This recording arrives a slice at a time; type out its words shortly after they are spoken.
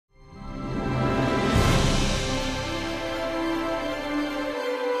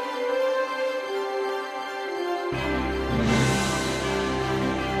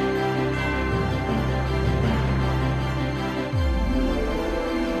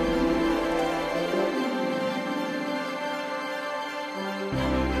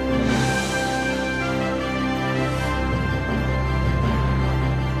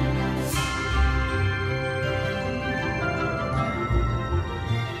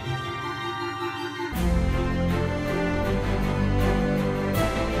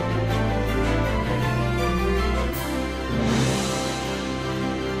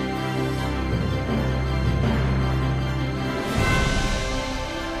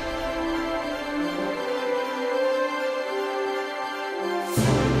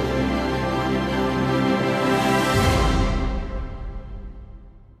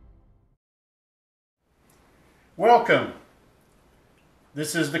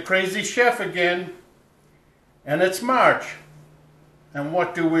This is the Crazy Chef again, and it's March. And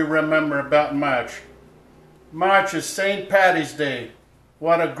what do we remember about March? March is St. Paddy's Day.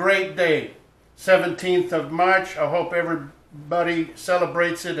 What a great day. 17th of March. I hope everybody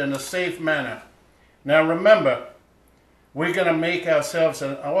celebrates it in a safe manner. Now remember, we're going to make ourselves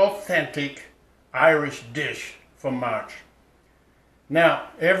an authentic Irish dish for March. Now,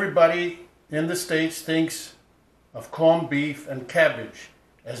 everybody in the States thinks of corned beef and cabbage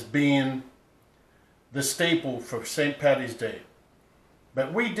as being the staple for St. Paddy's Day.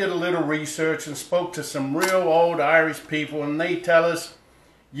 But we did a little research and spoke to some real old Irish people, and they tell us,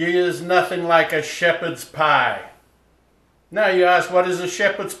 there's nothing like a shepherd's pie. Now you ask, what is a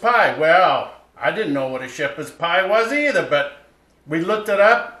shepherd's pie? Well, I didn't know what a shepherd's pie was either, but we looked it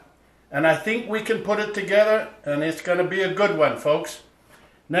up, and I think we can put it together, and it's going to be a good one, folks.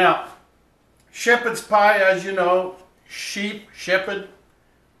 Now, shepherd's pie, as you know, shepherd,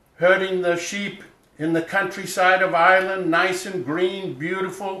 herding the sheep in the countryside of Ireland, nice and green,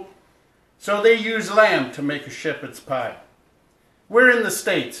 beautiful. So they use lamb to make a shepherd's pie. We're in the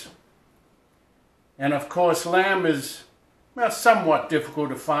States. And of course, lamb is somewhat difficult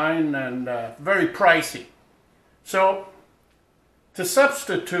to find and very pricey. So to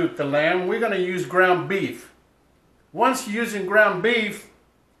substitute the lamb, we're going to use ground beef. Once using ground beef,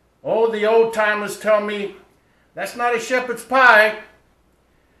 the old timers tell me, that's not a shepherd's pie,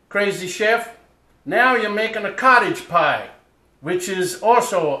 Crazy Chef. Now you're making a cottage pie, which is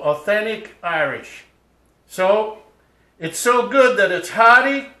also authentic Irish. So it's so good that it's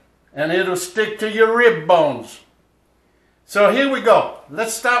hearty and it'll stick to your rib bones. So here we go.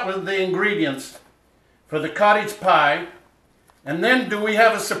 Let's start with the ingredients for the cottage pie. And then we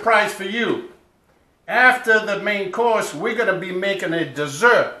have a surprise for you. After the main course, we're going to be making a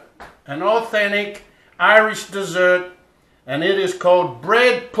dessert. An authentic Irish dessert, and it is called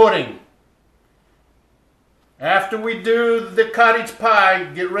bread pudding. After we do the cottage pie,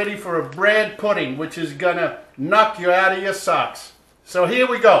 get ready for a bread pudding, which is gonna knock you out of your socks. So here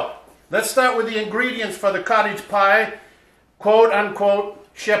we go. Let's start with the ingredients for the cottage pie, quote unquote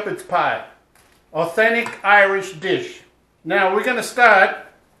shepherd's pie. Authentic Irish dish. Now we're gonna start,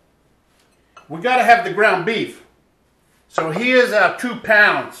 we gotta have the ground beef. So here's our 2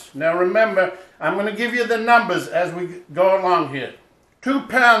 pounds. Now remember, I'm going to give you the numbers as we go along here. 2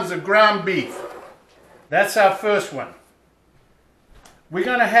 pounds of ground beef. That's our first one. We're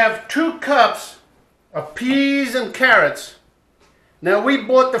going to have 2 cups of peas and carrots. Now we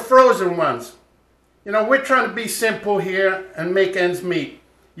bought the frozen ones. You know, we're trying to be simple here and make ends meet.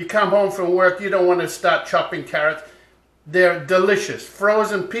 You come home from work, you don't want to start chopping carrots. They're delicious.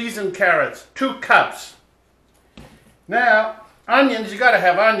 Frozen peas and carrots, 2 cups. Now, onions, you got to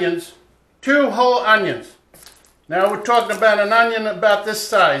have onions. 2 whole onions. Now we're talking about an onion about this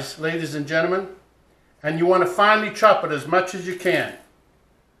size, ladies and gentlemen. And you want to finely chop it as much as you can.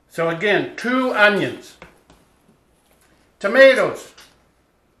 So again, 2 onions. Tomatoes.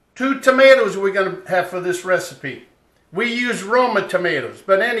 2 tomatoes we're going to have for this recipe. We use Roma tomatoes,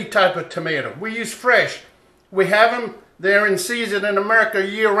 but any type of tomato. We use fresh. We have them, they're in season in America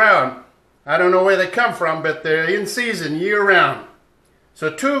year-round. I don't know where they come from, but they're in season year-round.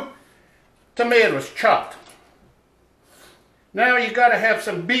 So 2 tomatoes chopped. Now you got to have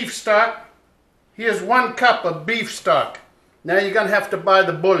some beef stock. Here's 1 cup of beef stock. Now you're going to have to buy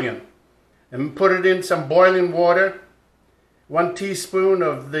the bouillon and put it in some boiling water. 1 teaspoon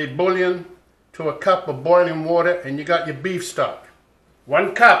of the bouillon to a cup of boiling water, and you got your beef stock.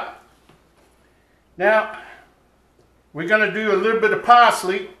 1 cup. Now we're going to do a little bit of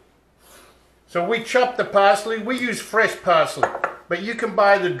parsley. So we chop the parsley. We use fresh parsley, but you can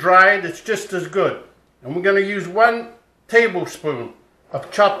buy the dried. It's just as good. And we're going to use 1 tablespoon of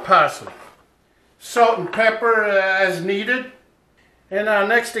chopped parsley. Salt and pepper as needed. And our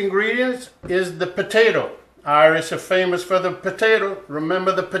next ingredient is the potato. Irish are famous for the potato.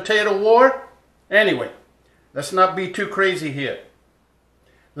 Remember the potato war? Anyway, let's not be too crazy here.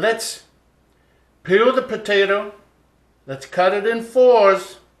 Let's peel the potato. Let's cut it in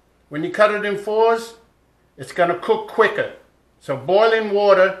 4s. When you cut it in 4s, it's going to cook quicker. So boiling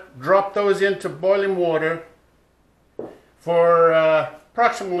water, drop those into boiling water for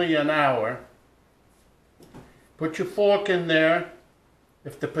approximately an hour. Put your fork in there.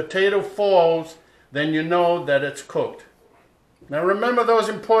 If the potato falls, then you know that it's cooked. Now remember those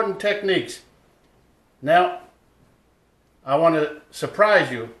important techniques. Now, I want to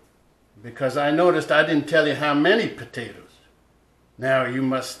surprise you because I noticed I didn't tell you how many potatoes. Now you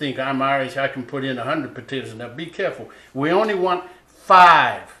must think I'm Irish, I can put in 100 potatoes. Now be careful. We only want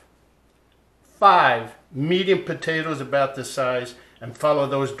 5 medium potatoes about this size and follow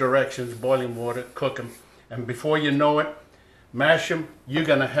those directions, boiling water, cook them. And before you know it, mash them, you're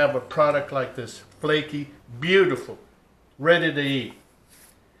going to have a product like this. Flaky, beautiful, ready to eat.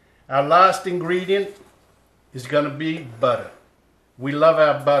 Our last ingredient is going to be butter. We love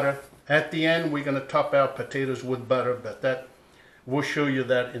our butter. At the end, we're going to top our potatoes with butter, but we'll show you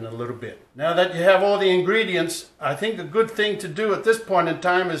that in a little bit. Now that you have all the ingredients, I think a good thing to do at this point in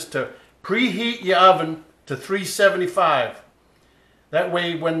time is to preheat your oven to 375. That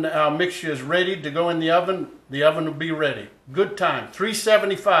way when our mixture is ready to go in the oven will be ready. Good time,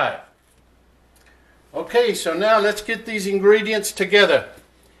 375. Okay, so now let's get these ingredients together.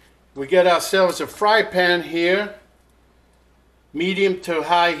 We get ourselves a fry pan here, medium to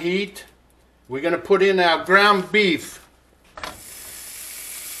high heat. We're going to put in our ground beef.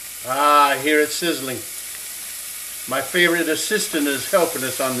 I hear it sizzling. My favorite assistant is helping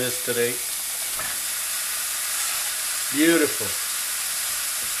us on this today. Beautiful.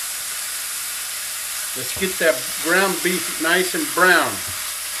 Let's get that ground beef nice and brown.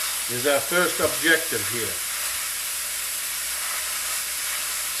 Is our first objective here.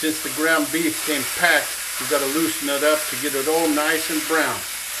 Since the ground beef came packed, we've got to loosen it up to get it all nice and brown.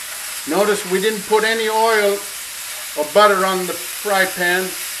 Notice we didn't put any oil or butter on the fry pan.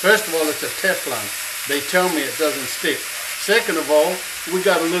 First of all, it's a Teflon. They tell me it doesn't stick. Second of all, we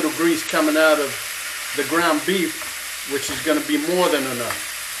got a little grease coming out of the ground beef, which is going to be more than enough.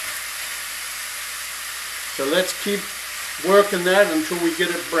 So let's keep working that until we get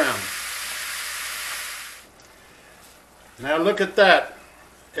it brown. Now look at that.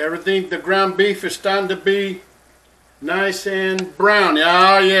 Everything, the ground beef is starting to be nice and brown.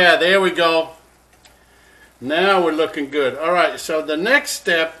 Oh yeah, there we go. Now we're looking good. All right, so the next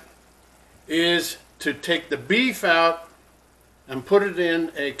step is to take the beef out and put it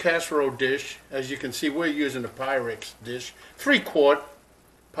in a casserole dish. As you can see, we're using a Pyrex dish, 3-quart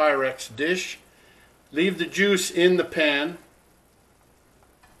Pyrex dish. Leave the juice in the pan.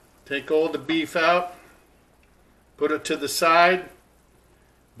 Take all the beef out. Put it to the side.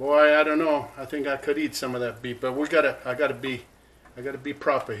 Boy, I don't know. I think I could eat some of that beef, but I gotta be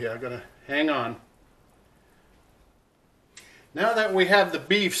proper here. I gotta hang on. Now that we have the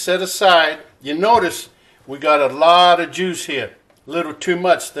beef set aside, you notice we got a lot of juice here. A little too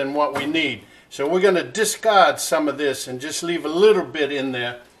much than what we need. So we're gonna discard some of this and just leave a little bit in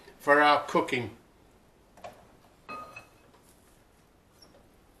there for our cooking.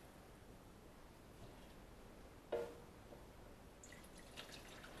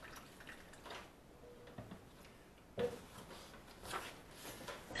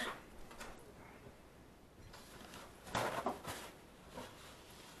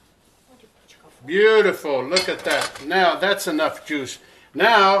 Beautiful, look at that. Now that's enough juice.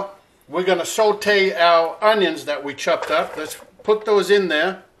 Now we're going to saute our onions that we chopped up. Let's put those in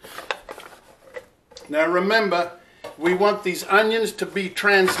there. Now remember, we want these onions to be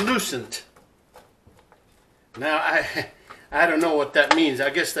translucent. Now I don't know what that means. I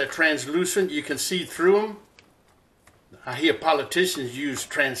guess they're translucent. You can see through them. I hear politicians use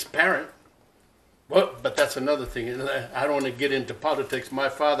transparent. Well, but that's another thing. I don't want to get into politics. My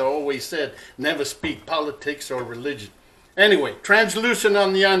father always said, never speak politics or religion. Anyway, translucent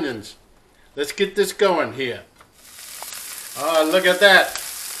on the onions. Let's get this going here. Oh, look at that.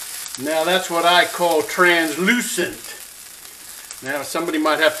 Now that's what I call translucent. Now somebody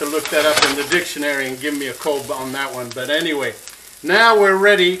might have to look that up in the dictionary and give me a code on that one. But anyway, now we're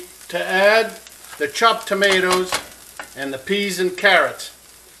ready to add the chopped tomatoes and the peas and carrots.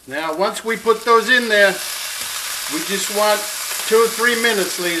 Now, once we put those in there, we just want 2 or 3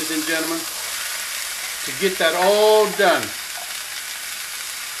 minutes, ladies and gentlemen, to get that all done.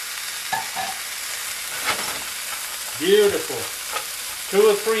 Beautiful. 2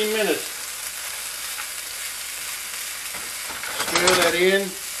 or 3 minutes. Stir that in.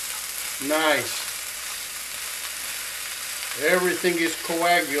 Nice. Everything is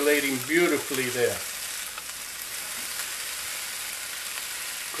coagulating beautifully there.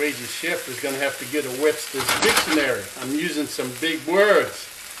 Crazy chef is going to have to get a Webster's dictionary. I'm using some big words.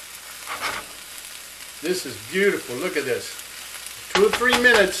 This is beautiful. Look at this. 2 or 3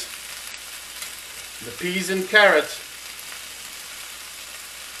 minutes. The peas and carrots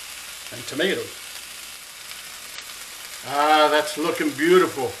and tomatoes. Ah, that's looking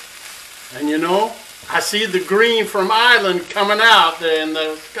beautiful. And you know, I see the green from Ireland coming out there in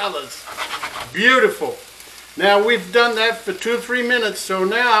those colors. Beautiful. Now we've done that for 2 or 3 minutes, so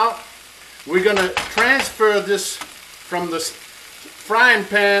now we're going to transfer this from the frying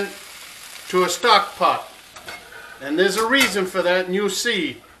pan to a stock pot. And there's a reason for that, and you'll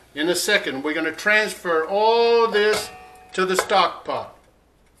see in a second. We're going to transfer all this to the stock pot.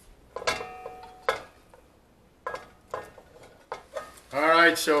 All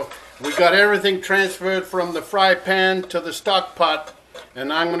right, so we got everything transferred from the fry pan to the stock pot,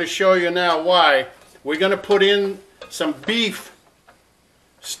 and I'm going to show you now why. We're going to put in some beef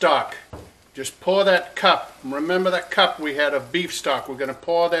stock. Just pour that cup. Remember that cup we had of beef stock. We're going to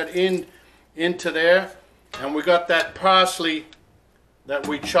pour that into there, and we got that parsley that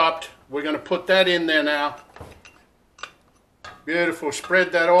we chopped. We're going to put that in there now. Beautiful.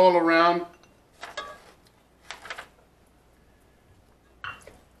 Spread that all around.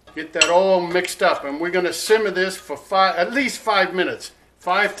 Get that all mixed up, and we're going to simmer this for at least 5 minutes,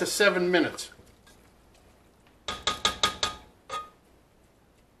 5 to 7 minutes.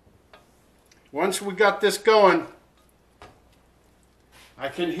 Once we got this going, I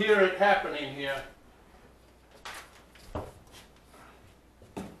can hear it happening here.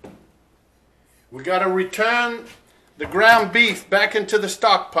 We got to return the ground beef back into the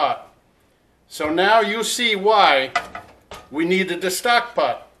stock pot. So now you see why we needed the stock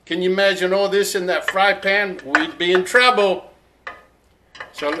pot. Can you imagine all this in that fry pan? We'd be in trouble.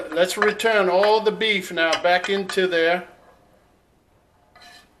 So let's return all the beef now back into there.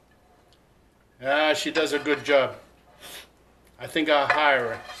 Ah, she does a good job. I think I'll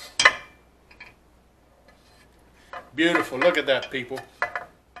hire her. Beautiful. Look at that, people.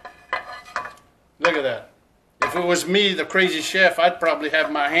 Look at that. If it was me, the crazy chef, I'd probably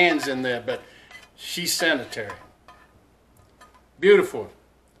have my hands in there, but she's sanitary. Beautiful.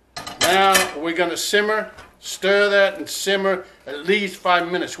 Now we're going to simmer, stir that and simmer at least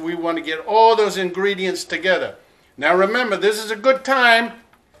 5 minutes. We want to get all those ingredients together. Now remember, this is a good time.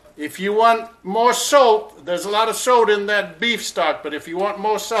 If you want more salt, there's a lot of salt in that beef stock, but if you want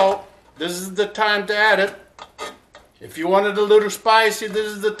more salt, this is the time to add it. If you want it a little spicy, this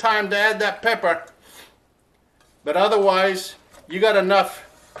is the time to add that pepper. But otherwise, you got enough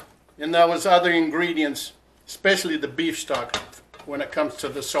in those other ingredients, especially the beef stock, when it comes to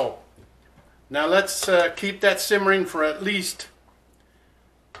the salt. Now let's keep that simmering for at least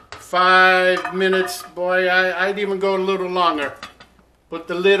 5 minutes. Boy, I'd even go a little longer. Put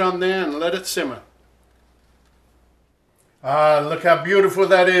the lid on there and let it simmer. Look how beautiful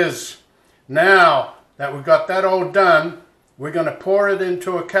that is. Now that we've got that all done, we're going to pour it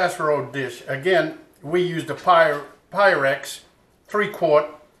into a casserole dish. Again, we used a Pyrex 3-quart.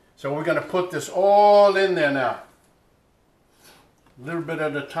 So we're going to put this all in there now. A little bit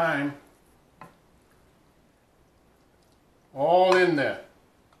at a time. All in there.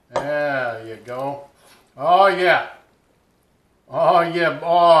 There you go. Oh yeah. Oh yeah. Oh,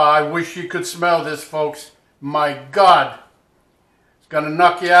 I wish you could smell this, folks. My God. It's going to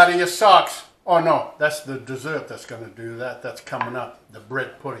knock you out of your socks. Oh no, that's the dessert that's going to do that. That's coming up. The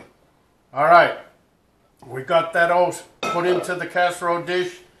bread pudding. All right. We got that all put into the casserole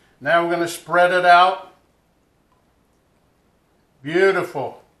dish. Now we're going to spread it out.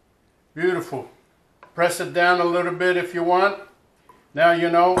 Beautiful. Beautiful. Press it down a little bit if you want. Now, you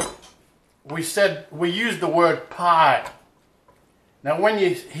know, we used the word pie. Now, when you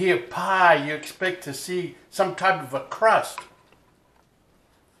hear pie, you expect to see some type of a crust.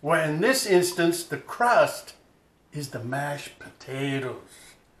 Well, in this instance, the crust is the mashed potatoes.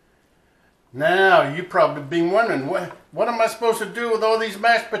 Now, you've probably been wondering, what am I supposed to do with all these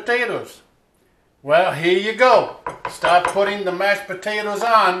mashed potatoes? Well, here you go. Start putting the mashed potatoes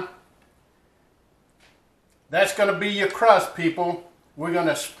on. That's going to be your crust, people. We're going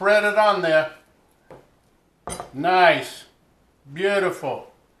to spread it on there. Nice.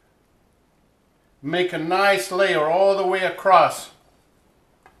 Beautiful. Make a nice layer all the way across.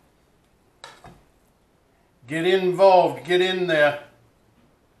 Get involved. Get in there.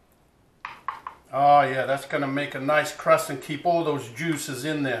 Oh yeah, that's going to make a nice crust and keep all those juices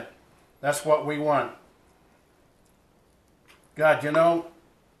in there. That's what we want. God, you know,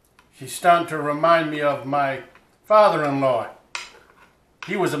 she's starting to remind me of my father-in-law.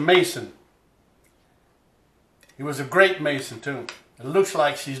 He was a mason. He was a great mason too. It looks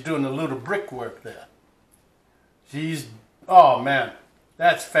like she's doing a little brickwork there. Oh man,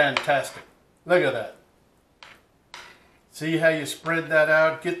 that's fantastic. Look at that. See how you spread that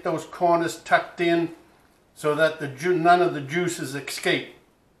out? Get those corners tucked in so that none of the juices escape.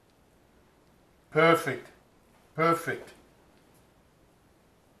 Perfect. Perfect.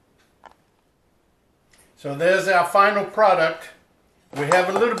 So there's our final product. We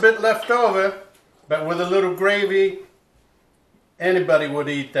have a little bit left over, but with a little gravy, anybody would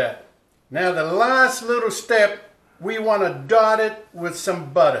eat that. Now the last little step, we want to dot it with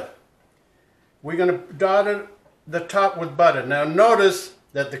some butter. We're going to dot it the top with butter. Now notice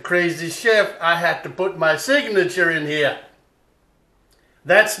that the crazy chef, I had to put my signature in here.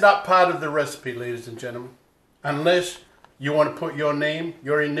 That's not part of the recipe, ladies and gentlemen. Unless you want to put your name,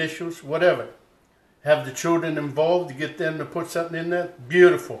 your initials, whatever. Have the children involved to get them to put something in there.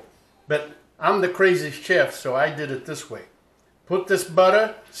 Beautiful. But I'm the crazy chef, so I did it this way. Put this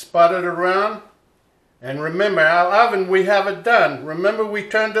butter, spot it around. And remember, our oven, we have it done. Remember, we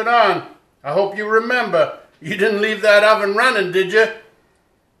turned it on. I hope you remember. You didn't leave that oven running, did you?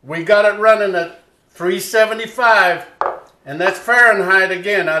 We got it running at 375. And that's Fahrenheit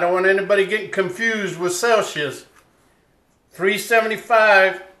again. I don't want anybody getting confused with Celsius.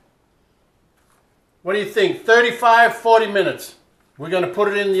 375. What do you think? 35, 40 minutes. We're going to put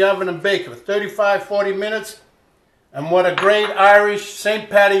it in the oven and bake it for 35, 40 minutes. And what a great Irish St.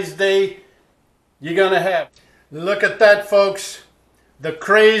 Paddy's Day you're going to have. Look at that, folks. The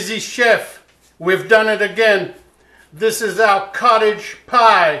crazy chef. We've done it again. This is our cottage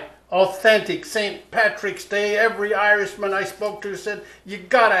pie. Authentic St. Patrick's Day. Every Irishman I spoke to said, you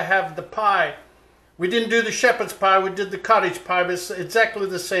got to have the pie. We didn't do the shepherd's pie. We did the cottage pie. But it's exactly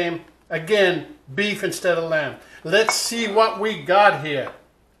the same. Again, beef instead of lamb. Let's see what we got here.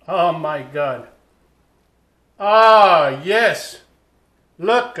 Oh my God. Ah, yes.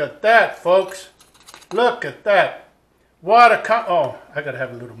 Look at that, folks. Look at that. What a oh, I gotta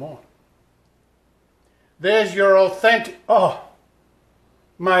have a little more. There's your authentic, oh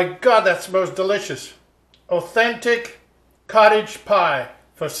my God, that smells delicious. Authentic cottage pie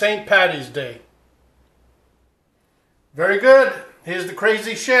for St. Paddy's Day. Very good. Here's the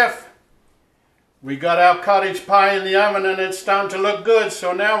crazy chef. We got our cottage pie in the oven and it's starting to look good.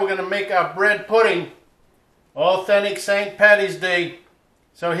 So now we're going to make our bread pudding. Authentic St. Paddy's Day.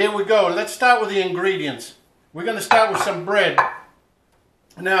 So here we go. Let's start with the ingredients. We're going to start with some bread.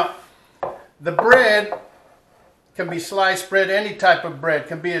 Now, the bread can be sliced bread, any type of bread.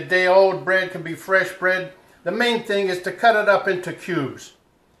 Can be a day old bread, can be fresh bread. The main thing is to cut it up into cubes.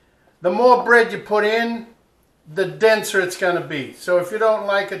 The more bread you put in, the denser it's going to be. So if you don't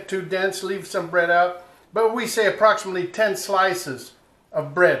like it too dense, leave some bread out. But we say approximately 10 slices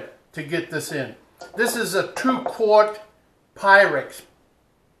of bread to get this in. This is a 2-quart Pyrex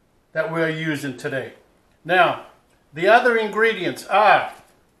that we're using today. Now, the other ingredients are,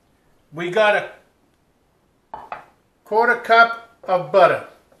 we got a 1/4 cup of butter.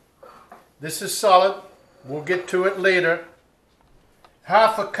 This is solid. We'll get to it later.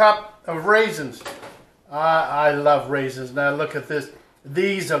 1/2 cup of raisins. I love raisins. Now look at this.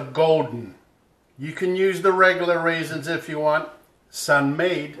 These are golden. You can use the regular raisins if you want.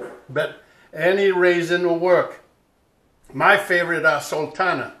 Sun-made, but any raisin will work. My favorite are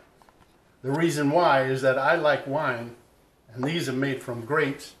sultana. The reason why is that I like wine, and these are made from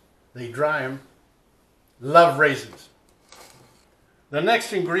grapes. They dry them. Love raisins. The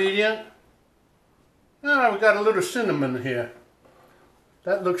next ingredient, we got a little cinnamon here.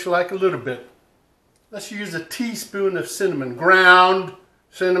 That looks like a little bit. Let's use a teaspoon of cinnamon, ground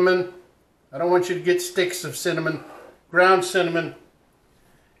cinnamon. I don't want you to get sticks of cinnamon, ground cinnamon.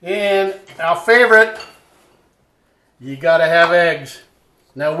 And our favorite, you gotta have eggs.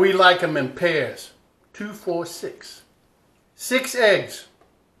 Now we like them in pairs, 2, 4, 6. 6 eggs.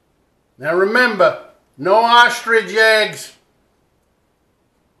 Now remember, no ostrich eggs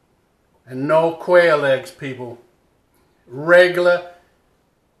and no quail eggs, people. Regular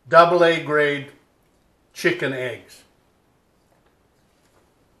AA grade chicken eggs.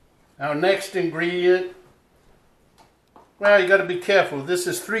 Our next ingredient, well, you got to be careful. This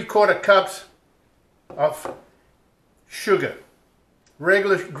is 3/4 cups of sugar,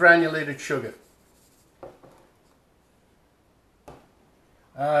 regular granulated sugar.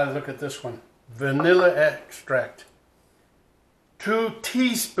 Look at this one, vanilla extract. 2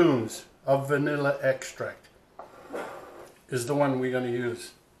 teaspoons of vanilla extract is the one we're going to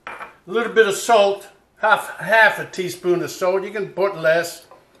use. A little bit of salt. Half a teaspoon of salt. You can put less.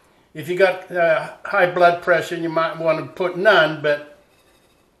 If you got high blood pressure, you might want to put none, but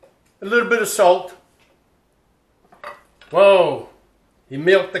a little bit of salt. Whoa, he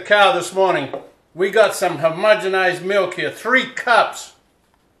milked the cow this morning. We got some homogenized milk here, 3 cups.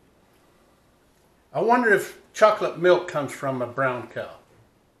 I wonder if chocolate milk comes from a brown cow.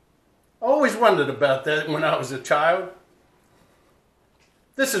 I always wondered about that when I was a child.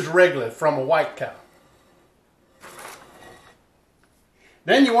 This is regular from a white cow.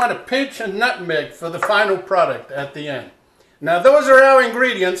 Then you want a pinch of nutmeg for the final product at the end. Now those are our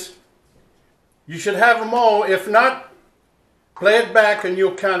ingredients. You should have them all. If not, play it back and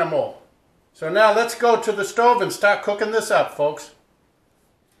you'll count them all. So now let's go to the stove and start cooking this up, folks.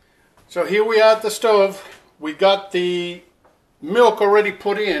 So here we are at the stove. We got the milk already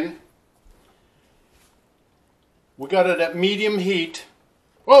put in. We got it at medium heat.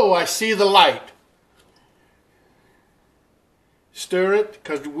 Oh, I see the light. Stir it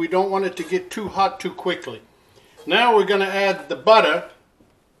because we don't want it to get too hot too quickly. Now we're going to add the butter.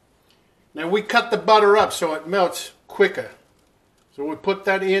 Now we cut the butter up so it melts quicker. So we put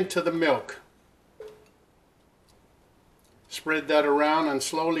that into the milk. Spread that around and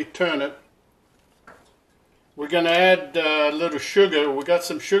slowly turn it. We're going to add a little sugar. We got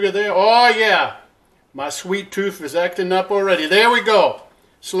some sugar there. Oh yeah, my sweet tooth is acting up already. There we go.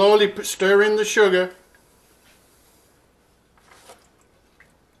 Slowly stir in the sugar.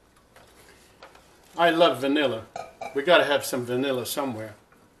 I love vanilla. We got to have some vanilla somewhere.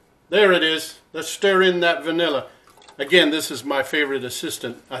 There it is. Let's stir in that vanilla. Again, this is my favorite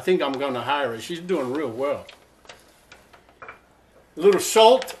assistant. I think I'm going to hire her. She's doing real well. A little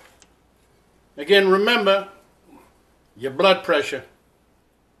salt. Again, remember, your blood pressure.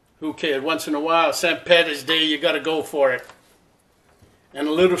 Who cares? Once in a while, St. Patrick's Day, you got to go for it. And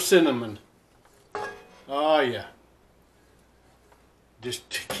a little cinnamon. Oh, yeah. Just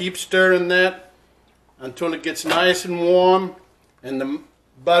keep stirring that until it gets nice and warm and the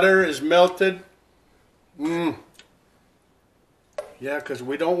butter is melted. Yeah, because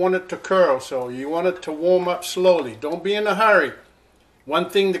we don't want it to curl, so you want it to warm up slowly. Don't be in a hurry. One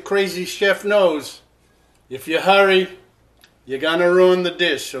thing the crazy chef knows, if you hurry, you're going to ruin the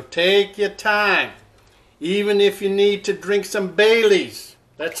dish. So take your time. Even if you need to drink some Baileys,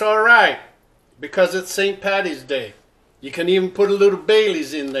 that's all right, because it's St. Paddy's Day. You can even put a little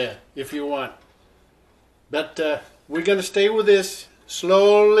Baileys in there if you want. But we're going to stay with this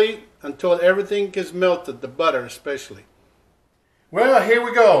slowly until everything gets melted, the butter especially. Well, here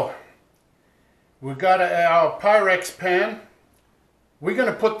we go. We've got our Pyrex pan. We're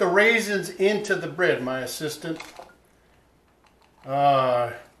going to put the raisins into the bread, my assistant.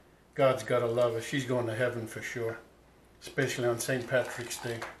 God's got to love her. She's going to heaven for sure, especially on St. Patrick's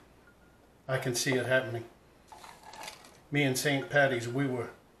Day. I can see it happening. Me and St. Patty's, we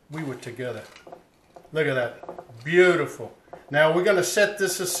were together. Look at that. Beautiful. Now we're going to set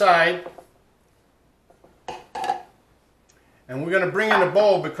this aside. And we're going to bring in a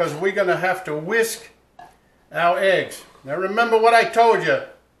bowl because we're going to have to whisk our eggs. Now remember what I told you.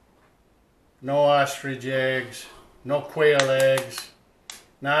 No ostrich eggs. No quail eggs.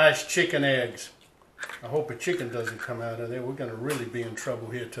 Nice chicken eggs. I hope a chicken doesn't come out of there. We're going to really be in trouble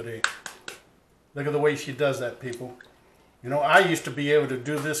here today. Look at the way she does that, people. You know, I used to be able to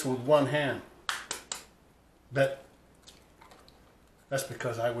do this with one hand. But that's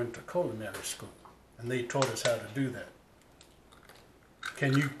because I went to culinary school and they taught us how to do that.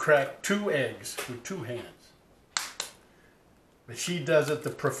 Can you crack 2 eggs with 2 hands? But she does it the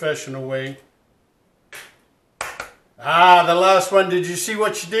professional way. Ah, the last one, did you see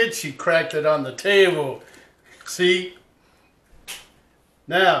what she did? She cracked it on the table. See?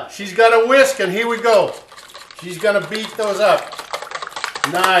 Now, she's got a whisk and here we go. She's going to beat those up.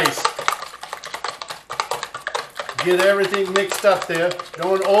 Nice. Get everything mixed up there.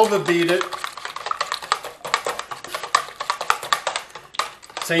 Don't overbeat it.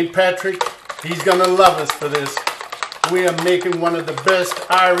 St. Patrick, he's going to love us for this. We are making one of the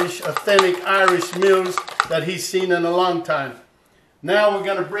best Irish, authentic Irish meals that he's seen in a long time. Now we're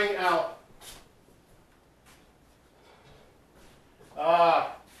going to bring out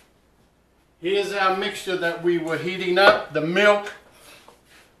here's our mixture that we were heating up, the milk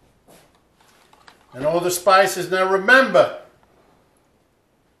and all the spices. Now remember,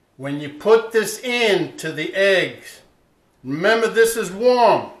 when you put this into the eggs, remember this is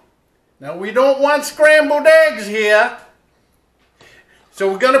warm. Now we don't want scrambled eggs here.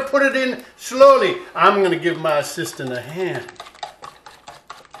 So we're going to put it in slowly. I'm going to give my assistant a hand.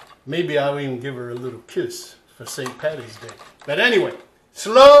 Maybe I'll even give her a little kiss for St. Paddy's Day. But anyway,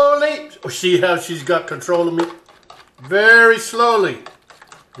 slowly. Oh, see how she's got control of me? Very slowly.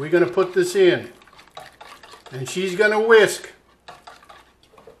 We're going to put this in. And she's going to whisk.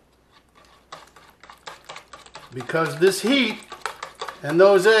 Because this heat and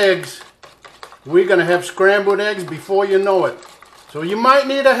those eggs, we're going to have scrambled eggs before you know it. So you might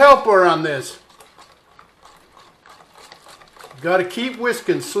need a helper on this. Got to keep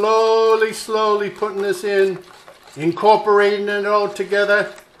whisking, slowly, slowly putting this in, incorporating it all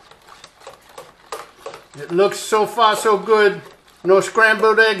together. It looks so far so good. No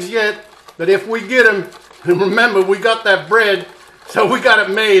scrambled eggs yet, but if we get them, remember we got that bread, so we got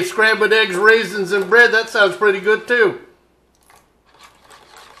it made. Scrambled eggs, raisins, and bread, that sounds pretty good too.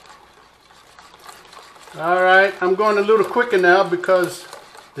 Alright, I'm going a little quicker now because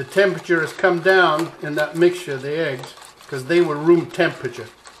the temperature has come down in that mixture, the eggs. because they were room temperature.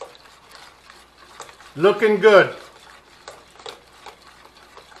 Looking good.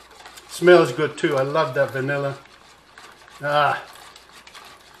 Smells good too. I love that vanilla.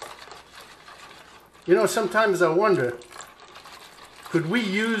 You know, sometimes I wonder, could we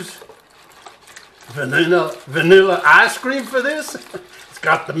use vanilla ice cream for this? It's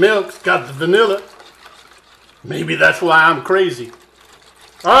got the milk, it's got the vanilla. Maybe that's why I'm crazy.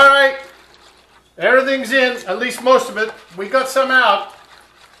 All right, everything's in, at least most of it. We got some out.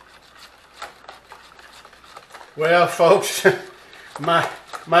 Well, folks, my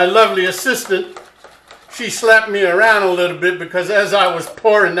lovely assistant, she slapped me around a little bit because as I was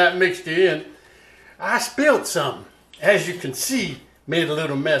pouring that mixture in, I spilled some. As you can see, made a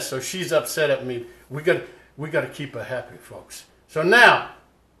little mess, so she's upset at me. We got to keep her happy, folks. So now,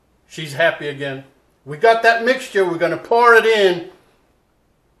 she's happy again. We got that mixture, we're going to pour it in.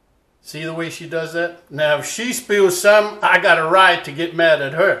 See the way she does that? Now, if she spills some, I got a right to get mad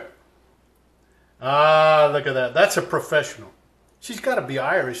at her. Ah, look at that. That's a professional. She's got to be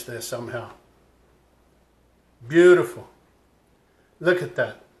Irish there somehow. Beautiful. Look at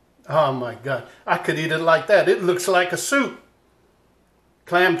that. Oh my God. I could eat it like that. It looks like a soup.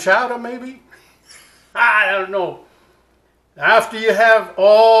 Clam chowder maybe? I don't know. After you have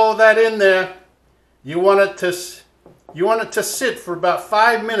all that in there, you want it to sit for about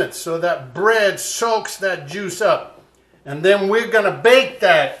 5 minutes so that bread soaks that juice up. And then we're going to bake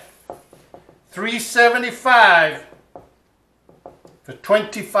that 375 for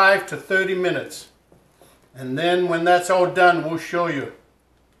 25 to 30 minutes. And then when that's all done, we'll show you.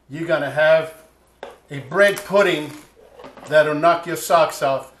 You're going to have a bread pudding that'll knock your socks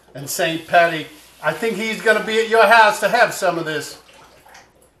off. And St. Patty, I think he's going to be at your house to have some of this.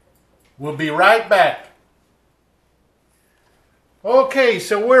 We'll be right back. Okay,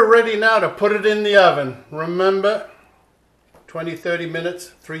 so we're ready now to put it in the oven. Remember, 20-30 minutes,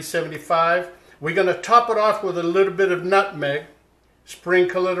 375. We're going to top it off with a little bit of nutmeg.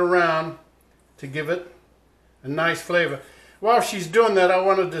 Sprinkle it around to give it a nice flavor. While she's doing that, I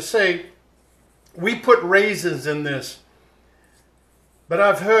wanted to say, we put raisins in this. But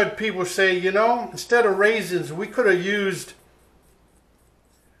I've heard people say, you know, instead of raisins, we could have used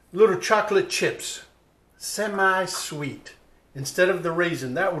little chocolate chips, semi-sweet, instead of the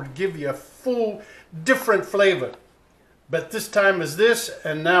raisin. That would give you a full, different flavor. But this time is this,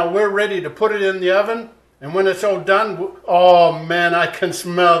 and now we're ready to put it in the oven. And when it's all done, oh man, I can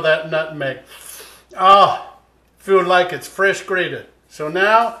smell that nutmeg. Oh, feel like it's fresh grated. So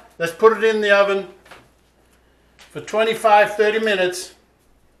now, let's put it in the oven for 25-30 minutes.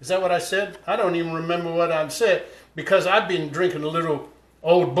 Is that what I said? I don't even remember what I said, because I've been drinking a little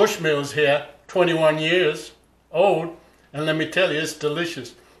old Bushmills here, 21 years old, and let me tell you, it's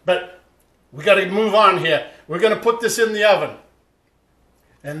delicious. But we got to move on here. We're going to put this in the oven.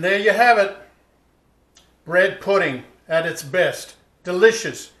 And there you have it. Bread pudding at its best.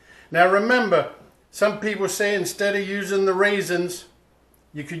 Delicious. Now remember, some people say instead of using the raisins,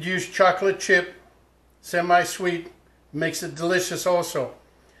 you could use chocolate chip, semi-sweet. Makes it delicious also.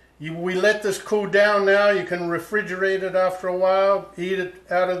 We let this cool down now. You can refrigerate it after a while. Eat it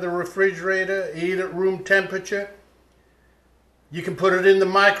out of the refrigerator. Eat at room temperature. You can put it in the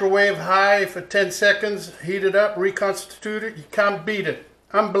microwave high for 10 seconds. Heat it up, reconstitute it. You can't beat it.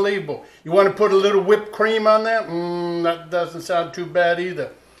 Unbelievable. You want to put a little whipped cream on that? That doesn't sound too bad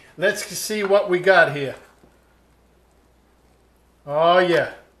either. Let's see what we got here. Oh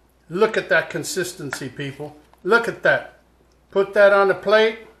yeah. Look at that consistency, people. Look at that. Put that on a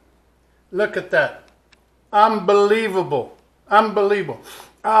plate. Look at that. Unbelievable. Unbelievable.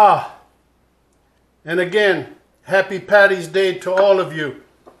 Ah. And again, happy Paddy's Day to all of you.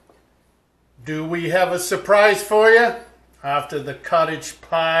 Do we have a surprise for you? After the cottage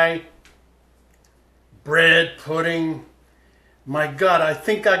pie, bread pudding. My God, I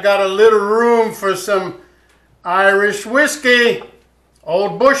think I got a little room for some Irish whiskey.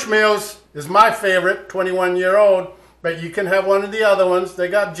 Old Bushmills is my favorite, 21-year-old. But you can have one of the other ones. They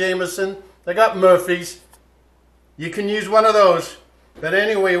got Jameson. They got Murphy's. You can use one of those. But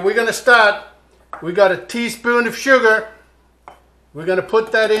anyway, we're going to start. We got a teaspoon of sugar. We're going to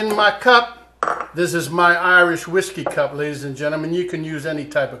put that in my cup. This is my Irish whiskey cup, ladies and gentlemen. You can use any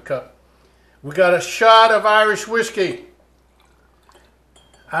type of cup. We got a shot of Irish whiskey.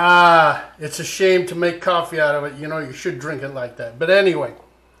 It's a shame to make coffee out of it. You know, you should drink it like that. But anyway,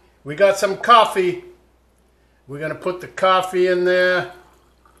 we got some coffee. We're going to put the coffee in there,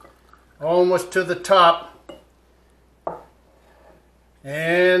 almost to the top.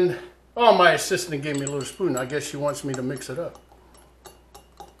 And, oh, my assistant gave me a little spoon. I guess she wants me to mix it up.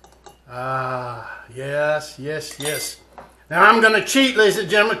 Yes, yes, yes. Now I'm going to cheat, ladies and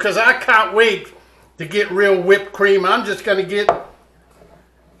gentlemen, because I can't wait to get real whipped cream. I'm just going to get,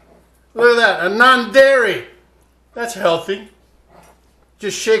 look at that, a non-dairy. That's healthy.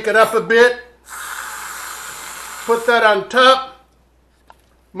 Just shake it up a bit. Put that on top.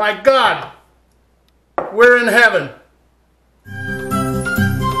 My God, we're in heaven.